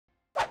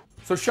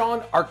So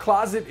Sean, our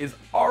closet is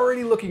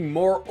already looking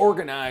more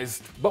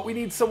organized, but we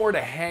need somewhere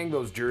to hang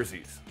those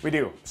jerseys. We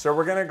do. So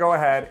we're gonna go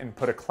ahead and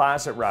put a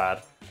closet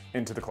rod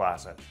into the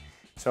closet.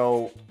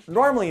 So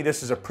normally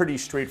this is a pretty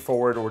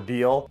straightforward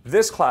ordeal.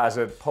 This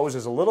closet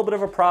poses a little bit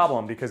of a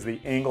problem because of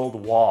the angled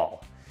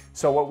wall.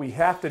 So what we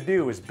have to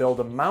do is build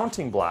a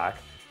mounting block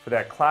for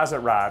that closet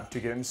rod to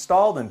get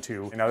installed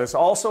into. Now this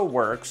also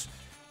works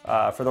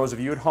for those of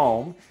you at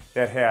home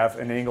that have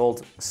an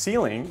angled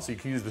ceiling, so you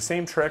can use the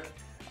same trick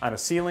on a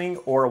ceiling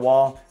or a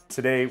wall.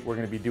 Today, we're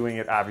gonna be doing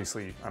it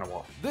obviously on a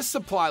wall. This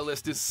supply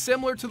list is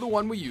similar to the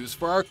one we use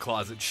for our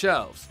closet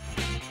shelves.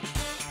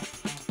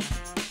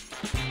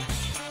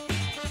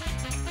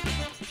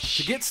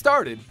 To get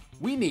started,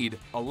 we need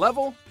a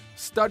level,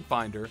 stud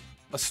finder,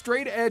 a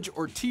straight edge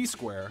or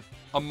T-square,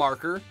 a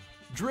marker,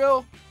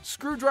 drill,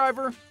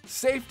 screwdriver,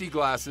 safety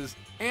glasses,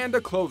 and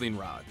a clothing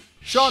rod.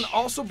 Sean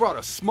also brought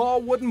a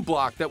small wooden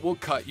block that we'll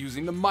cut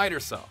using the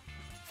miter saw.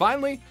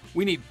 Finally,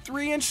 we need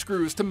 3-inch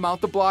screws to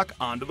mount the block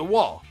onto the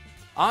wall.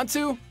 On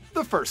to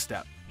the first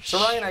step. So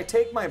Ryan, I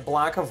take my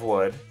block of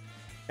wood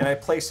and I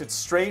place it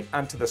straight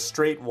onto the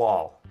straight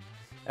wall.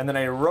 And then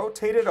I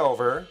rotate it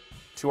over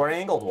to our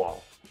angled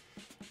wall.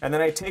 And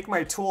then I take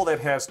my tool that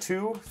has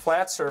 2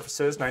 flat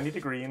surfaces, 90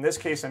 degree. In this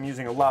case, I'm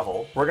using a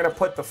level. We're gonna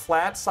put the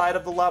flat side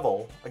of the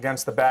level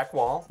against the back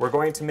wall. We're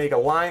going to make a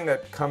line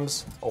that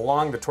comes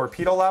along the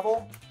torpedo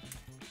level,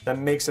 that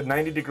makes a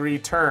 90-degree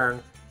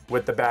turn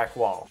with the back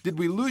wall. Did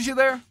we lose you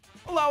there?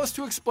 Allow us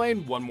to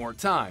explain one more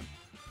time.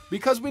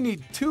 Because we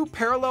need 2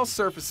 parallel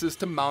surfaces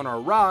to mount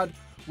our rod,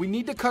 we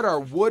need to cut our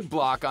wood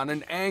block on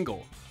an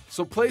angle.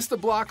 So place the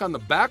block on the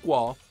back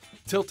wall,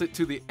 tilt it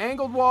to the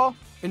angled wall,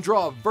 and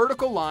draw a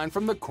vertical line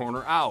from the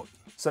corner out.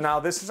 So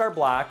now this is our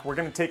block. We're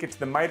gonna take it to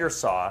the miter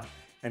saw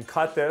and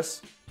cut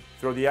this,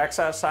 throw the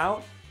excess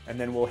out, and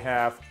then we'll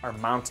have our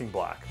mounting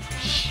block.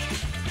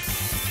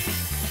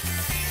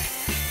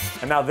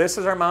 And now this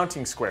is our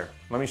mounting square.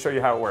 Let me show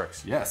you how it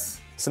works. Yes.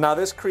 So now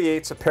this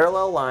creates a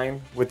parallel line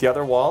with the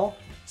other wall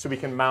so we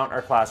can mount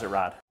our closet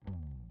rod.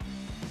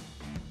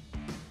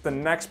 The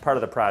next part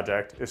of the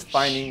project is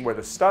finding where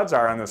the studs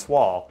are on this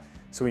wall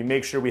so we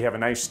make sure we have a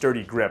nice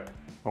sturdy grip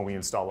when we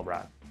install the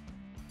rod.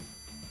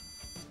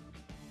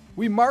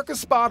 We mark a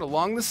spot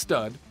along the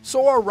stud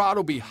so our rod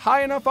will be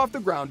high enough off the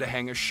ground to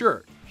hang a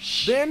shirt.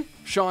 Then,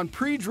 Sean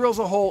pre-drills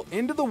a hole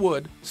into the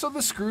wood so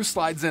the screw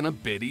slides in a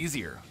bit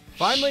easier.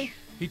 Finally,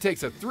 he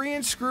takes a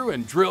 3-inch screw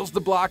and drills the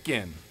block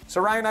in.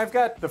 So Ryan, I've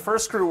got the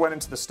first screw went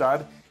into the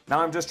stud. Now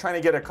I'm just trying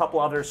to get a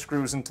couple other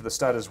screws into the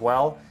stud as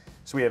well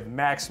so we have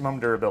maximum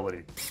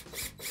durability.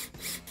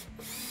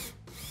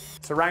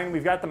 So Ryan,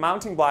 we've got the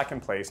mounting block in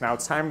place. Now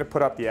it's time to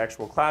put up the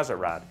actual closet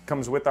rod. It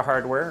comes with the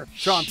hardware.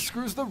 Sean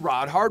screws the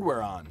rod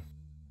hardware on.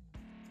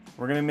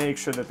 We're gonna make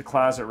sure that the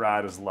closet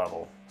rod is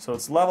level. So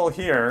it's level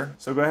here,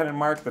 so go ahead and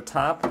mark the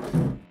top.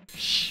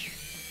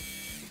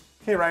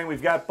 Okay Ryan,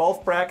 we've got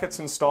both brackets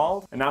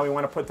installed, and now we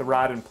wanna put the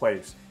rod in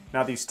place.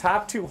 Now these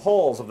top 2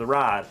 holes of the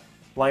rod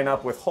line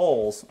up with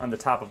holes on the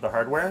top of the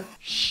hardware.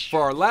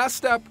 For our last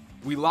step,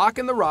 we lock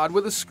in the rod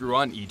with a screw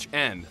on each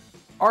end.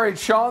 All right,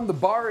 Sean, the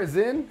bar is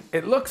in.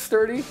 It looks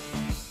sturdy.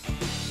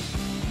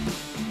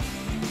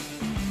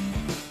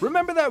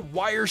 Remember that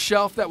wire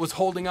shelf that was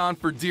holding on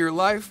for dear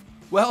life?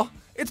 Well,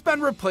 it's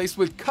been replaced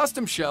with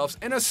custom shelves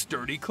and a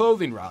sturdy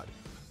clothing rod,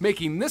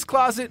 making this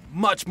closet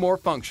much more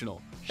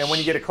functional. And when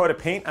you get a coat of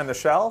paint on the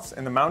shelves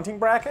and the mounting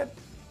bracket,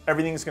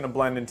 everything's gonna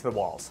blend into the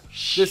walls.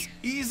 This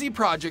easy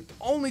project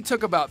only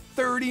took about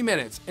 30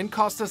 minutes and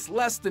cost us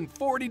less than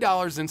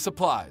 $40 in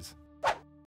supplies.